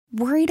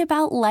Worried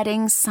about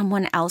letting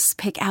someone else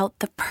pick out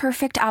the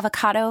perfect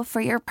avocado for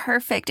your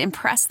perfect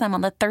impress them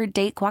on the third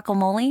date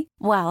guacamole?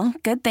 Well,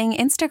 good thing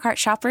Instacart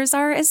shoppers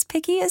are as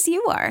picky as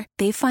you are.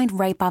 They find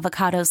ripe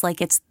avocados like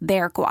it's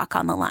their guac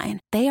on the line.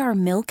 They are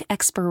milk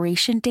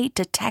expiration date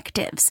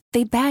detectives.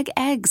 They bag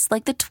eggs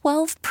like the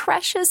 12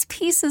 precious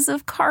pieces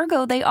of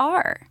cargo they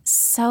are.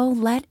 So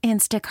let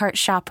Instacart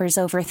shoppers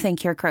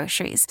overthink your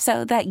groceries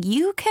so that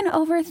you can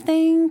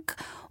overthink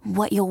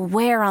what you'll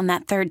wear on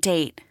that third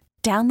date.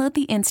 Download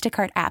the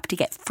Instacart app to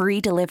get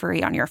free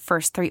delivery on your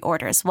first 3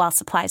 orders while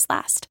supplies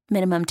last.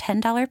 Minimum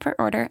 $10 per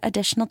order.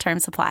 Additional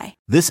terms apply.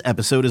 This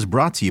episode is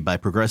brought to you by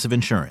Progressive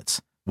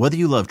Insurance. Whether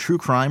you love true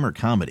crime or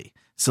comedy,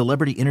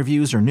 celebrity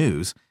interviews or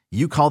news,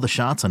 you call the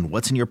shots on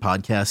what's in your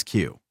podcast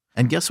queue.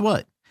 And guess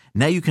what?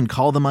 Now you can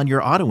call them on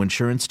your auto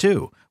insurance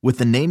too with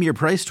the Name Your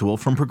Price tool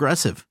from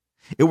Progressive.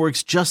 It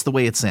works just the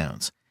way it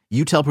sounds.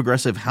 You tell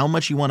Progressive how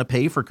much you want to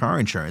pay for car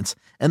insurance,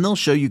 and they'll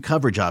show you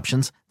coverage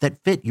options that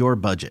fit your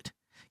budget.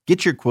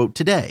 Get your quote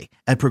today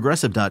at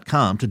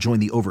Progressive.com to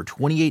join the over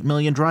 28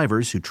 million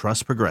drivers who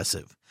trust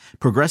Progressive.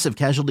 Progressive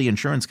Casualty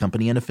Insurance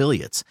Company and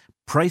Affiliates.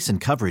 Price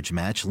and coverage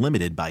match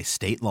limited by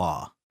state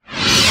law.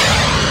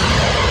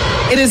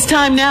 It is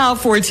time now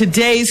for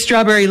today's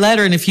Strawberry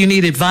Letter. And if you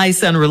need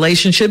advice on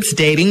relationships,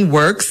 dating,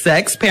 work,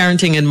 sex,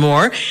 parenting, and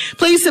more,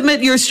 please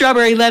submit your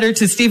Strawberry Letter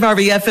to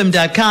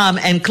SteveHarveyFM.com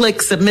and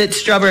click Submit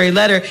Strawberry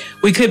Letter.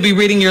 We could be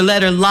reading your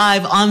letter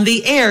live on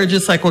the air,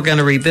 just like we're going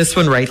to read this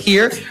one right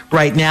here,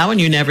 right now. And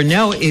you never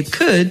know, it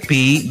could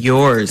be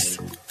yours.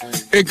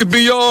 It could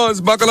be yours.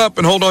 Buckle up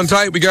and hold on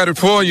tight. We got it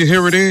for you.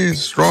 Here it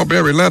is.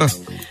 Strawberry Letter.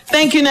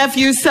 Thank you,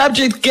 nephew.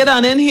 Subject, get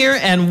on in here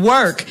and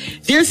work.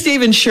 Dear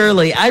Steve and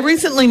Shirley, I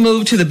recently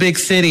moved to the big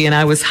city and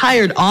I was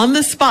hired on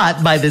the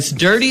spot by this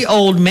dirty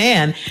old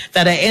man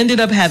that I ended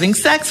up having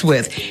sex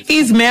with.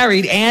 He's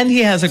married and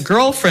he has a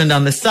girlfriend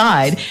on the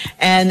side,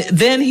 and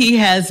then he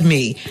has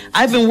me.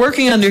 I've been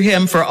working under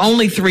him for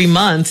only 3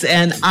 months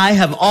and I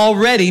have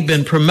already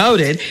been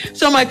promoted.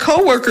 So my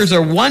coworkers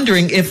are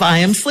wondering if I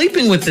am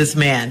sleeping with this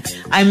man.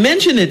 I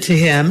mentioned it to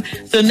him,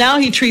 so now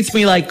he treats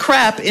me like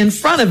crap in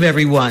front of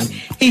everyone.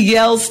 He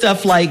yells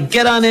stuff like,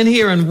 get on in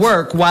here and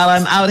work, while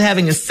I'm out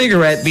having a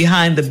cigarette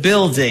behind the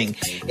building.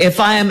 If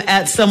I am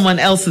at someone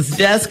else's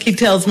desk, he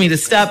tells me to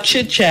stop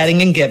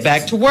chit-chatting and get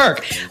back to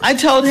work. I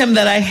told him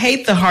that I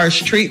hate the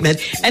harsh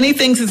treatment, and he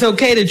thinks it's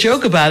okay to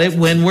joke about it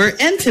when we're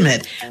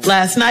intimate.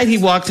 Last night, he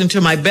walked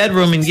into my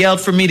bedroom and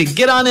yelled for me to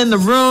get on in the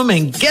room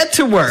and get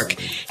to work.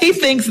 He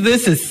thinks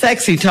this is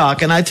sexy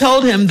talk, and I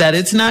told him that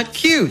it's not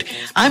cute.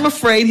 I'm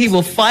afraid he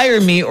will fire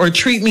me or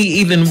treat me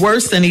even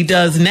worse than he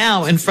does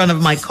now in front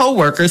of my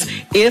coworkers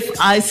if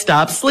I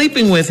stop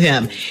sleeping with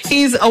him.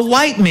 He's a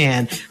white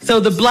man, so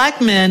the black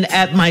men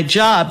at my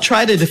job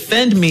try to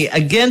defend me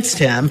against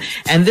him,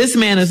 and this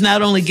man is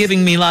not only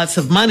giving me lots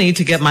of money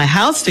to get my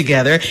house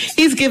together,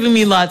 he's giving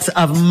me lots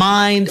of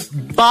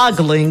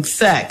mind-boggling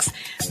sex.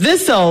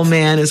 This old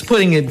man is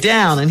putting it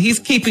down, and he's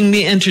keeping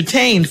me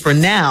entertained for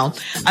now.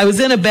 I was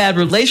in a bad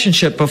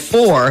relationship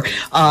before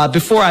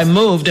I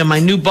moved, and my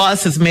new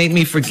boss has made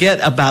me forget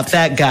about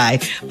that guy.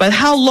 But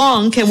how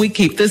long can we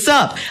keep this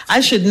up? I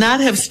should not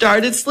have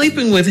started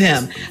sleeping with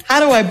him. How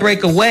do I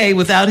break away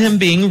without him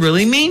being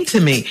really mean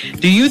to me?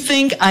 Do you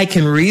think I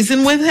can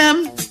reason with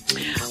him?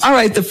 All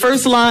right, the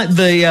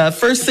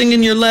first thing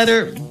in your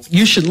letter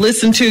you should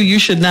listen to, you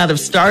should not have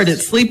started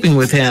sleeping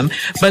with him,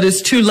 but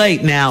it's too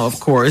late now, of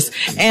course.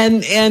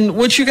 And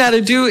what you got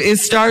to do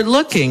is start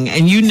looking,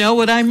 and you know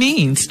what I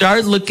mean.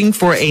 Start looking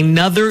for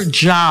another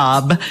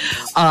job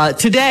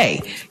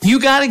today. You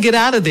got to get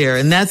out of there,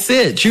 and that's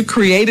it. You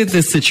created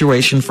this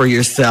situation for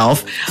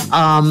yourself.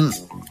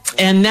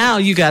 And now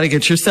you got to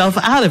get yourself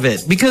out of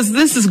it, because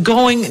this is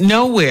going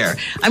nowhere.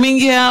 I mean,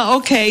 yeah,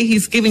 okay,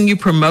 he's giving you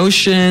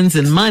promotions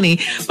and money,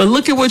 but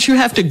look at what you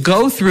have to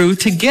go through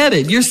to get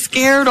it. You're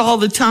scared all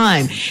the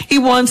time. He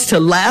wants to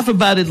laugh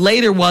about it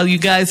later while you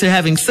guys are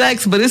having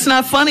sex, but it's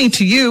not funny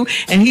to you,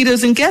 and he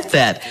doesn't get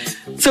that.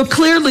 So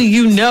clearly,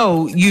 you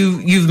know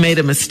you've made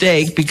a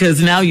mistake,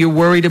 because now you're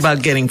worried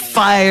about getting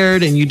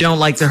fired, and you don't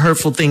like the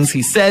hurtful things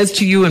he says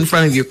to you in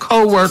front of your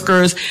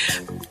coworkers.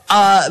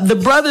 The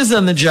brothers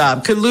on the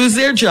job could lose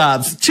their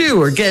jobs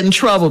too, or get in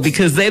trouble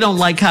because they don't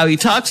like how he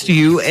talks to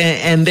you,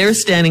 and they're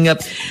standing up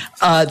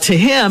to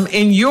him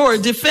in your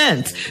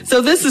defense.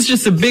 So this is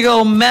just a big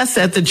old mess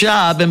at the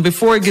job, and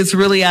before it gets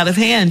really out of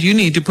hand, you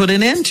need to put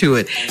an end to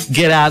it.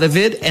 Get out of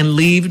it and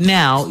leave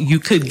now. You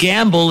could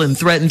gamble and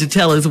threaten to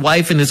tell his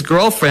wife and his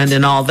girlfriend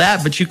and all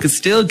that, but you could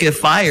still get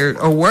fired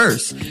or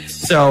worse.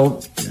 So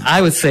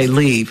I would say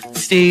leave.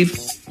 Steve?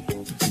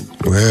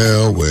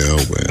 Well.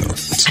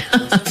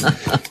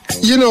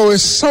 You know,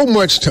 it's so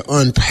much to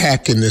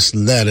unpack in this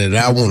letter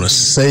that I want to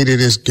say to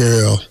this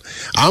girl.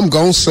 I'm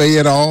going to say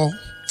it all.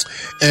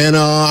 And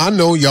I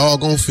know y'all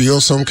going to feel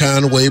some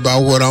kind of way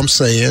about what I'm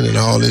saying and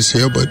all this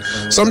here, but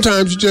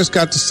sometimes you just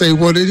got to say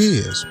what it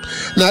is.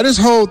 Now, this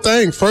whole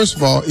thing, first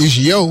of all, is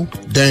your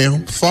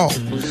damn fault.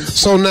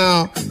 So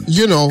now,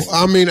 you know,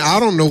 I mean, I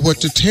don't know what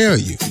to tell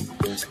you.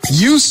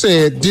 You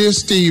said, dear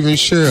Steve and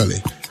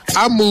Shirley,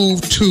 I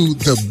moved to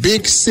the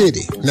big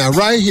city. Now,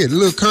 right here, the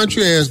little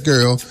country-ass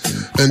girl,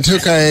 and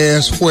took her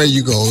ass where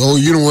you go. Oh,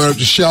 you done went up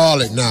to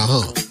Charlotte now,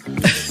 huh?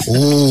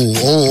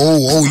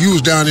 Oh, you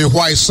was down in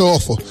White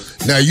Sulphur.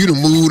 Now, you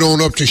done moved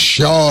on up to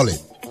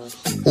Charlotte.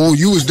 Oh,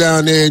 you was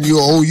down there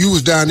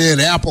in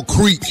Apple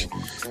Creek.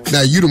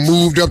 Now, you done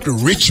moved up to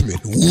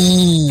Richmond.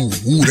 Ooh,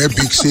 that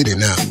big city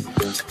now.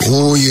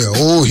 Oh, yeah,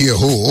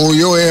 oh,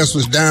 your ass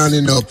was down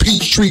in the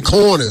Peachtree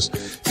Corners.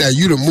 Now,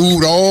 you done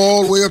moved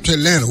all the way up to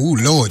Atlanta. Ooh,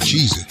 Lord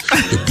Jesus,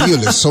 the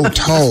bill is so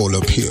tall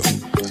up here.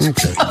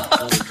 Okay.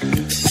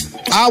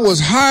 I was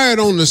hired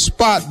on the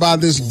spot by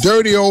this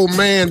dirty old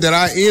man that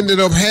I ended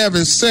up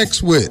having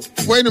sex with.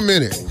 Wait a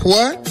minute,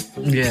 what?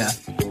 Yeah.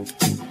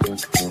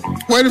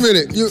 Wait a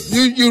minute,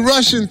 you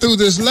rushing through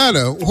this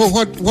letter.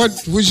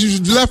 What was you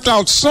left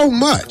out so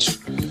much?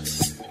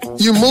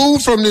 You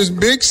moved from this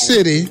big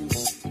city,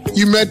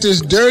 you met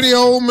this dirty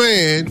old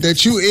man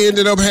that you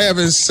ended up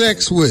having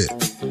sex with.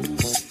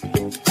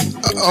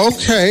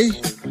 Okay.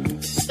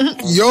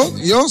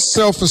 Your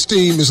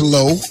self-esteem is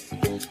low.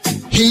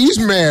 He's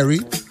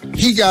married.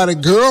 He got a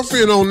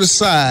girlfriend on the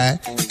side,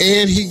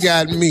 and he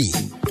got me.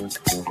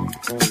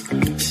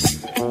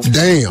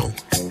 Damn.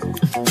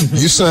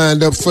 You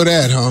signed up for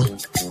that, huh?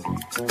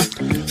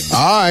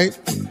 All right.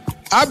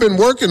 I've been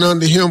working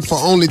under him for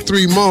only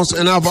 3 months,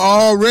 and I've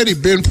already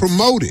been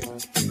promoted.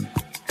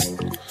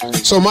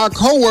 So my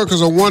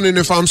coworkers are wondering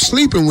if I'm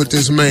sleeping with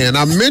this man.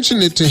 I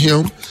mentioned it to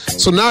him,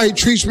 so now he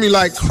treats me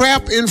like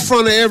crap in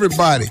front of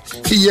everybody.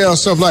 He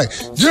yells stuff like,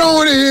 "Get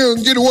on in here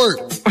and get to work."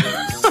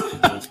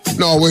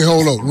 No, wait,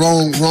 hold up.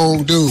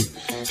 Wrong dude.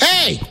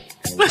 "Hey,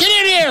 get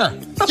in here.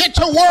 Get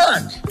to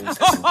work."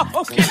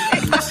 Okay.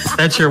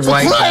 That's your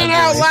white guy. Crying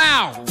out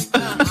loud.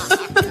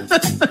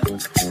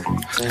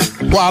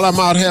 While I'm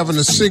out having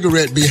a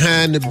cigarette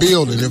behind the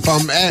building, if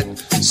I'm at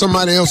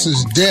somebody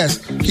else's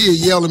desk, he'll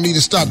yell at me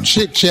to stop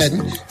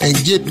chit-chatting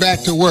and get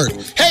back to work.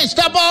 "Hey,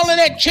 stop all of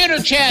that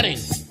chitter-chatting."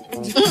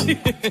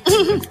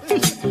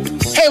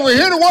 "Hey, we're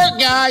here to work,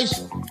 guys."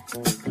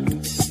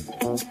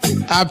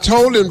 I've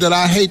told him that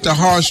I hate the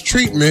harsh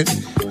treatment,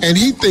 and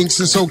he thinks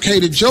it's okay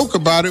to joke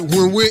about it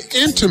when we're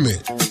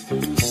intimate.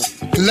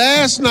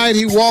 Last night,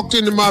 he walked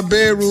into my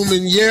bedroom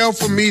and yelled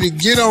for me to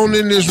get on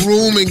in this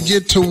room and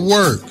get to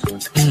work.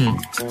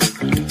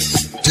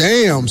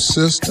 Damn,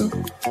 sister.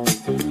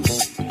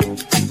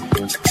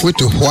 With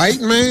the white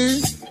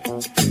man?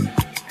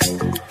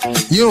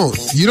 You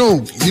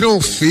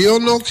don't feel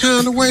no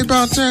kind of way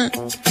about that?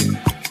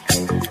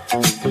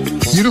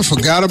 You done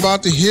forgot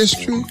about the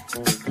history?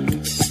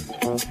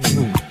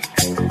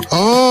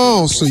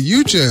 Oh, so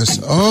you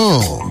just,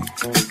 okay.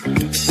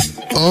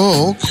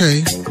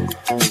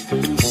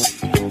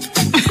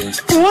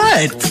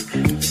 What?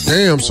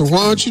 Damn, so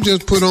why don't you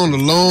just put on the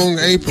long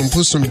apron,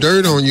 put some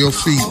dirt on your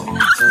feet,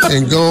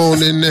 and go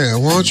on in there?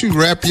 Why don't you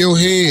wrap your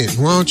head?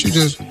 Why don't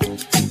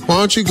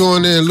you go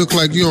in there and look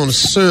like you're on a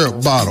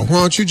syrup bottle?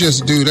 Why don't you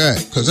just do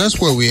that? Because that's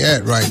where we're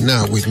at right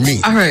now with me.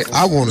 All right.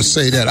 I want to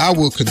say that. I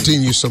will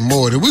continue some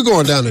more. We're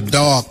going down a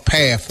dark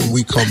path when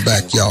we come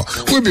back, y'all.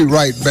 We'll be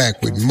right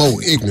back with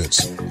more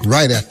ignorance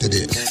right after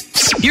this.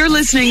 You're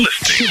listening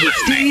to the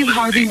Steve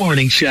Harvey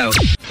Morning Show.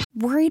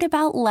 Worried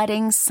about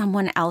letting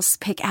someone else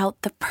pick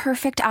out the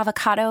perfect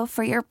avocado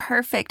for your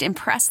perfect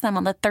impress them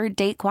on the third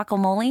date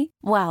guacamole?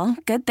 Well,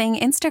 good thing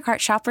Instacart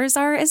shoppers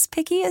are as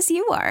picky as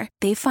you are.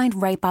 They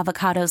find ripe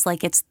avocados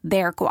like it's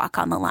their guac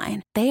on the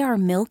line. They are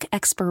milk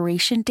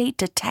expiration date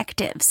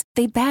detectives.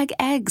 They bag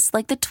eggs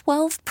like the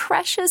 12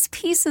 precious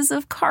pieces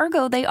of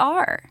cargo they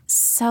are.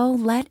 So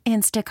let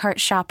Instacart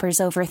shoppers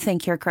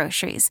overthink your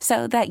groceries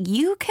so that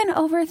you can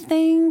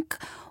overthink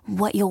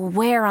what you'll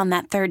wear on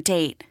that third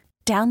date.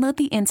 Download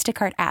the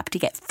Instacart app to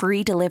get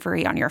free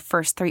delivery on your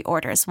first 3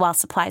 orders while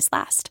supplies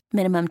last.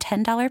 Minimum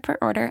 $10 per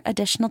order.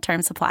 Additional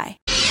terms apply.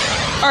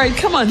 All right,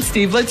 come on,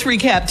 Steve. Let's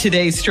recap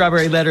today's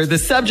Strawberry Letter. The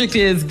subject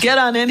is get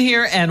on in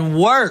here and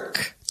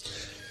work.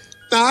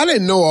 Now, I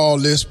didn't know all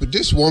this, but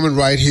this woman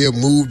right here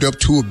moved up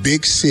to a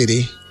big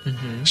city.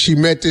 Mm-hmm. She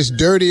met this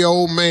dirty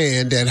old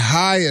man that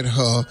hired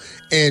her,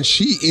 and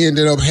she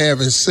ended up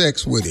having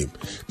sex with him.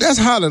 That's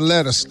how the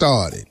letter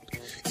started.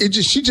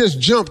 She just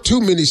jumped too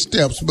many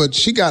steps, but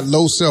she got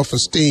low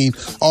self-esteem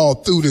all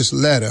through this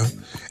letter.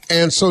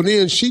 And so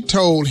then she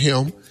told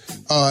him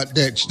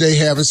that they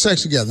having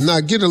sex together. Now,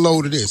 get a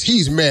load of this.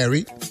 He's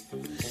married.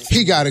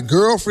 He got a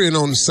girlfriend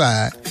on the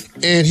side,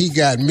 and he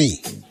got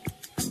me.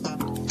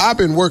 I've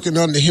been working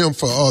under him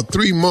for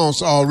 3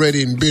 months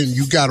already, and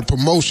you got a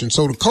promotion.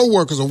 So the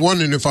coworkers are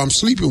wondering if I'm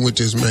sleeping with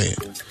this man.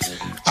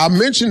 I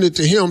mentioned it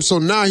to him, so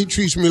now he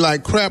treats me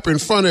like crap in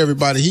front of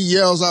everybody. He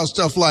yells out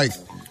stuff like,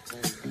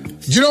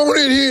 "Get on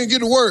in here and get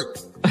to work."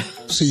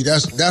 See,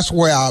 that's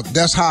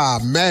how I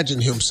imagine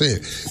him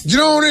saying, "Get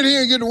on in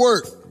here and get to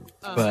work."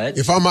 But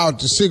if I'm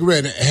out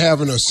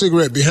having a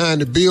cigarette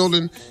behind the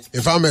building,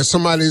 if I'm at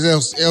somebody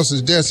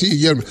else's desk, he'll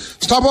yell,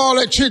 "Stop all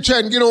that chit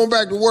chat and get on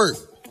back to work."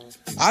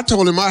 I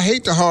told him I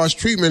hate the harsh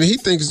treatment, and he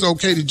thinks it's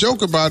okay to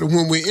joke about it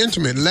when we're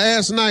intimate.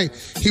 Last night,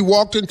 he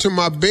walked into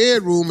my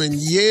bedroom and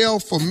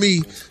yelled for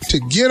me to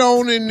get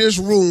on in this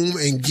room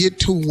and get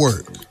to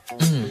work.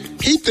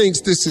 He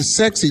thinks this is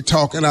sexy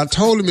talk, and I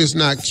told him it's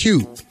not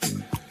cute.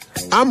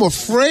 I'm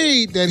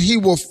afraid that he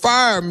will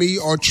fire me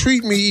or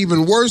treat me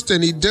even worse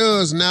than he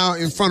does now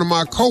in front of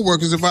my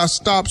coworkers if I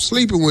stop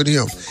sleeping with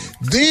him.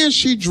 Then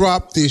she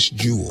dropped this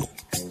jewel.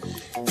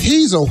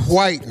 He's a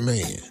white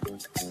man.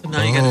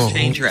 Now you got to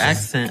change your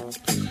accent.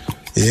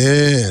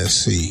 Yeah,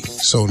 see.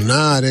 So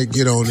now they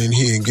get on in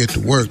here and get to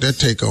work. That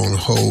take on a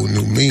whole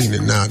new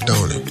meaning now,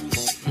 don't it?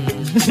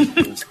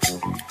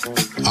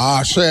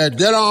 I said,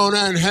 get on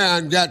in here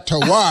and get to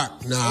work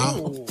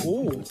now.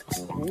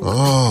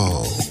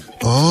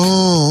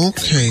 Oh,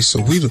 okay.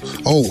 So we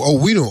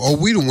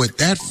done went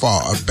that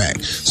far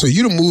back. So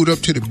you done moved up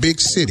to the big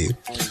city,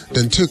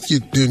 then took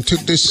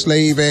this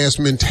slave ass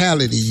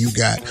mentality you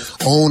got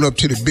on up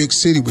to the big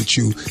city with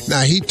you.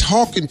 Now he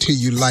talking to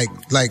you like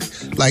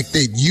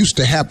they used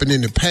to happen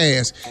in the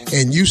past,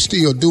 and you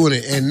still doing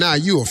it, and now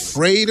you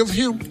afraid of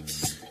him?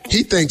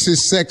 He thinks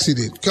it's sexy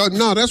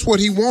no, that's what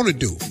he want to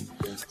do.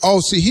 Oh,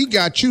 see, he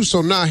got you,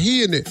 so now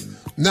he in it.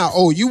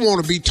 Now, you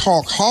want to be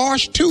talk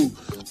harsh too?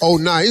 Oh,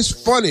 now it's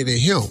funny to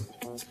him.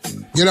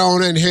 Get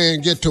on in here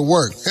and get to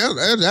work.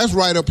 That's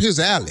right up his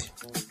alley.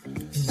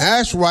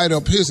 That's right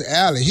up his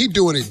alley. He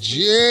doing it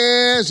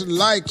just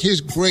like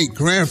his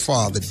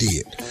great-grandfather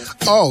did.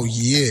 Oh,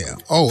 yeah.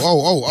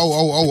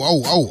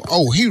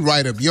 Oh, he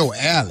right up your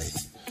alley.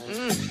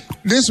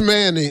 This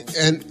man,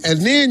 and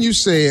then you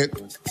said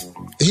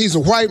he's a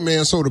white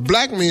man, so the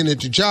black men at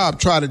the job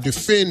try to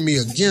defend me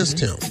against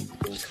him.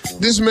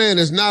 This man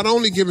is not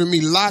only giving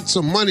me lots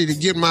of money to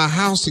get my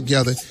house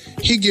together,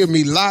 he give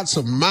me lots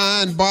of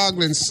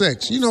mind-boggling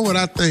sex. You know what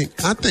I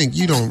think? I think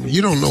you don't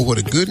know what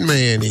a good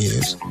man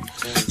is.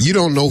 You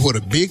don't know what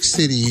a big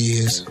city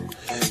is.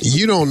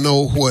 You don't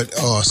know what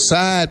a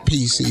side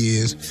piece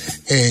is,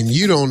 and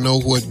you don't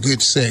know what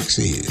good sex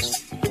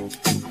is.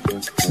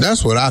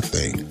 That's what I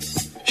think.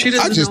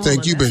 I just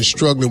think you've been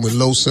struggling with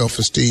low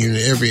self-esteem in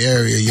every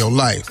area of your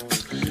life.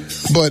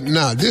 But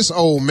now, this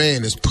old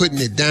man is putting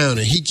it down,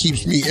 and he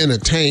keeps me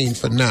entertained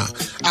for now.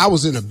 I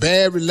was in a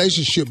bad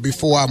relationship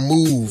before I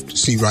moved.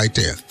 See, right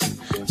there.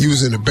 You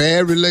was in a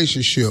bad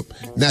relationship.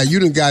 Now, you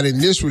done got in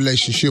this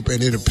relationship,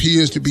 and it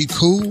appears to be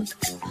cool.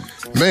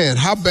 Man,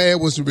 how bad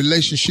was the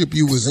relationship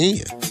you was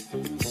in?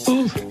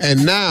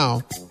 And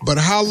now, but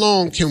how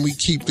long can we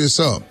keep this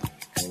up?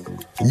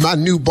 My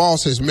new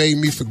boss has made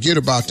me forget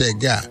about that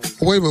guy.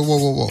 Wait,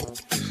 whoa.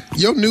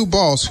 Your new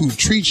boss who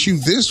treats you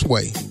this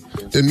way,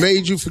 that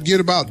made you forget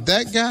about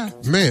that guy?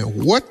 Man,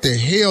 what the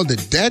hell did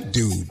that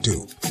dude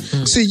do?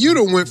 See, you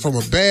done went from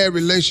a bad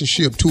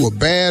relationship to a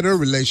badder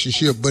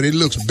relationship, but it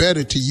looks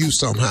better to you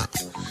somehow.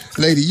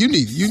 Lady, you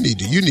need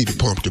to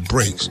pump the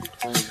brakes.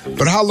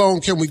 But how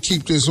long can we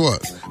keep this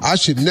up? I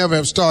should never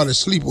have started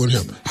sleeping with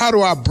him. How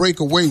do I break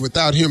away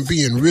without him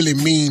being really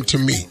mean to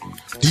me?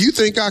 Do you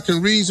think I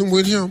can reason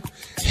with him?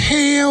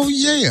 Hell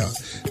yeah.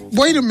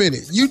 Wait a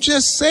minute. You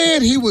just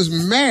said he was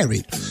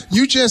married.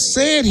 You just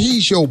said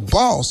he's your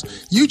boss.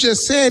 You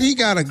just said he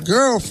got a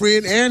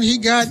girlfriend and he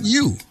got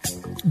you.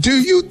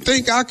 Do you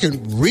think I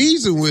can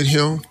reason with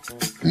him?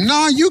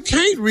 No, you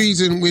can't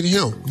reason with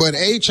him. But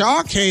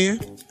HR can.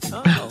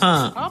 Come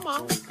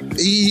on.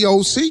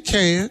 EEOC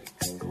can.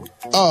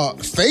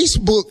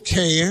 Facebook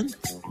can.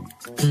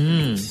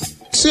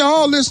 See,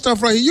 all this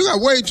stuff right here, you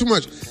got way too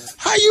much.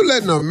 How you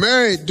letting a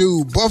married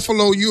dude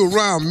buffalo you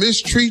around,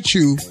 mistreat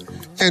you,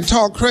 and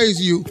talk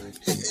crazy you?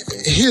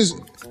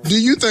 Do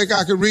you think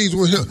I can reason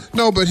with him?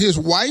 No, but his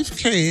wife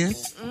can.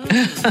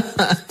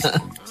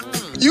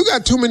 You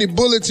got too many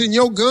bullets in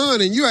your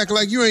gun, and you act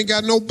like you ain't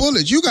got no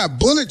bullets. You got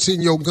bullets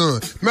in your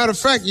gun. Matter of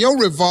fact, your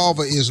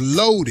revolver is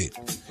loaded.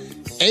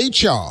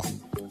 HR,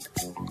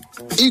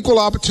 equal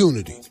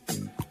opportunity,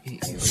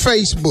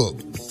 Facebook,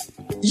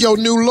 your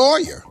new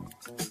lawyer,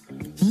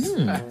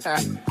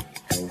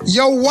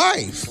 your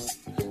wife,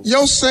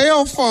 your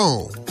cell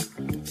phone,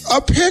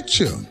 a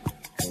picture.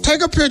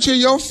 Take a picture of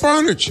your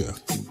furniture.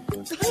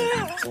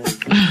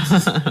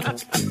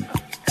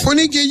 When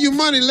he give you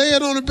money, lay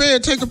it on the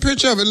bed, take a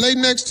picture of it, lay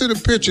next to the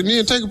picture, and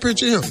then take a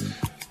picture of him.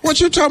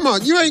 What you talking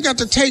about? You ain't got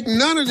to take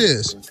none of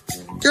this.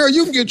 Girl,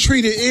 you can get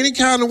treated any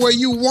kind of way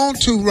you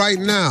want to right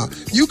now.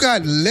 You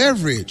got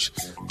leverage.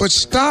 But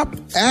stop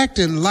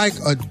acting like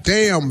a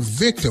damn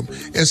victim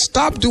and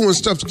stop doing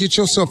stuff to get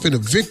yourself in a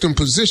victim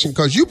position,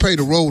 because you play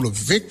the role of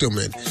victim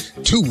and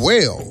too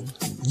well.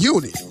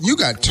 You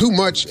got too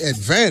much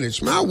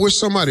advantage. Man, I wish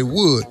somebody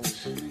would.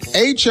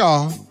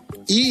 HR,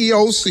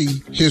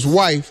 EEOC, his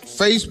wife,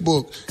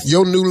 Facebook,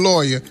 your new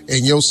lawyer,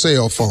 and your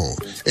cell phone.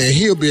 And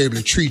he'll be able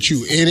to treat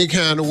you any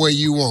kind of way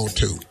you want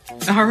to.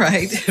 All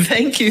right.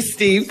 Thank you,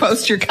 Steve.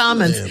 Post your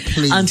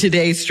comments on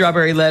today's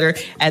Strawberry Letter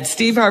at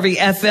Steve Harvey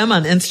FM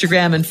on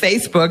Instagram and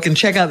Facebook, and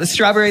check out the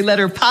Strawberry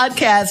Letter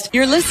podcast.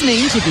 You're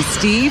listening to the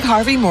Steve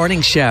Harvey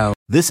Morning Show.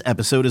 This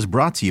episode is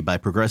brought to you by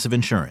Progressive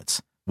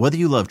Insurance. Whether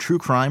you love true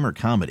crime or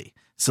comedy,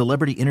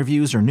 celebrity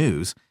interviews or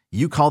news,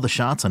 you call the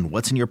shots on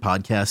what's in your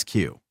podcast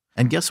queue.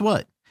 And guess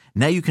what?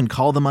 Now you can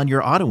call them on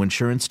your auto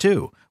insurance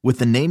too with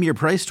the Name Your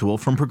Price tool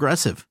from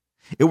Progressive.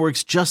 It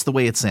works just the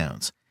way it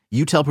sounds.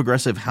 You tell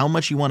Progressive how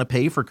much you want to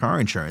pay for car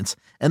insurance,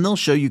 and they'll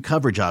show you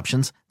coverage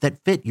options that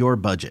fit your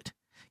budget.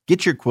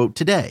 Get your quote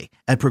today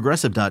at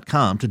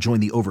Progressive.com to join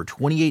the over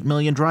 28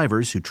 million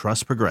drivers who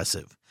trust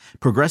Progressive.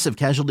 Progressive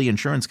Casualty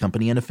Insurance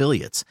Company and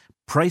Affiliates.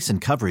 Price and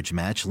coverage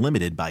match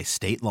limited by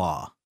state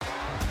law.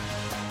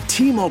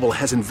 T-Mobile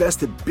has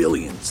invested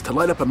billions to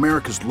light up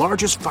America's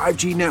largest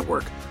 5G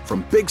network,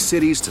 from big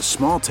cities to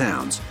small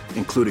towns,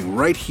 including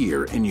right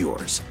here in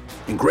yours.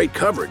 And great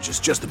coverage is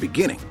just the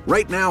beginning.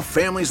 Right now,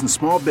 families and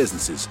small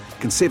businesses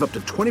can save up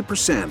to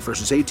 20%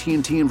 versus AT&T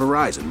and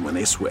Verizon when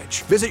they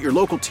switch. Visit your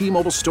local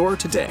T-Mobile store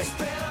today.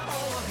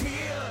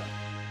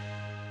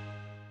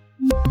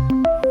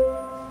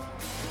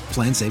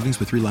 Plan savings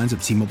with 3 lines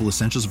of T-Mobile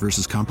Essentials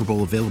versus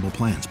comparable available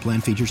plans.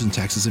 Plan features and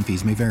taxes and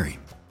fees may vary.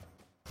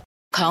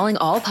 Calling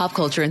all pop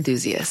culture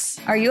enthusiasts.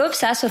 Are you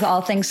obsessed with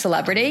all things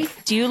celebrity?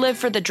 Do you live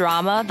for the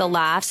drama, the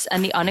laughs,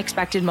 and the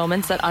unexpected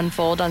moments that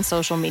unfold on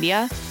social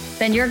media?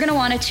 Then you're going to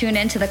want to tune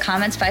in to the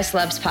Comments by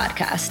Celebs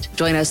podcast.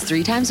 Join us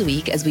 3 times a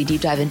week as we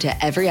deep dive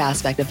into every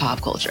aspect of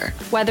pop culture.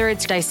 Whether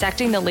it's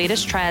dissecting the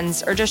latest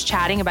trends or just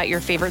chatting about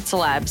your favorite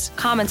celebs,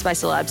 Comments by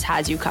Celebs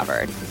has you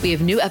covered. We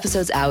have new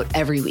episodes out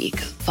every week.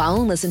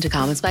 Follow and listen to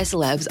Comments by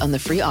Celebs on the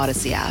free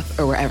Odyssey app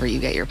or wherever you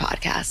get your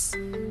podcasts.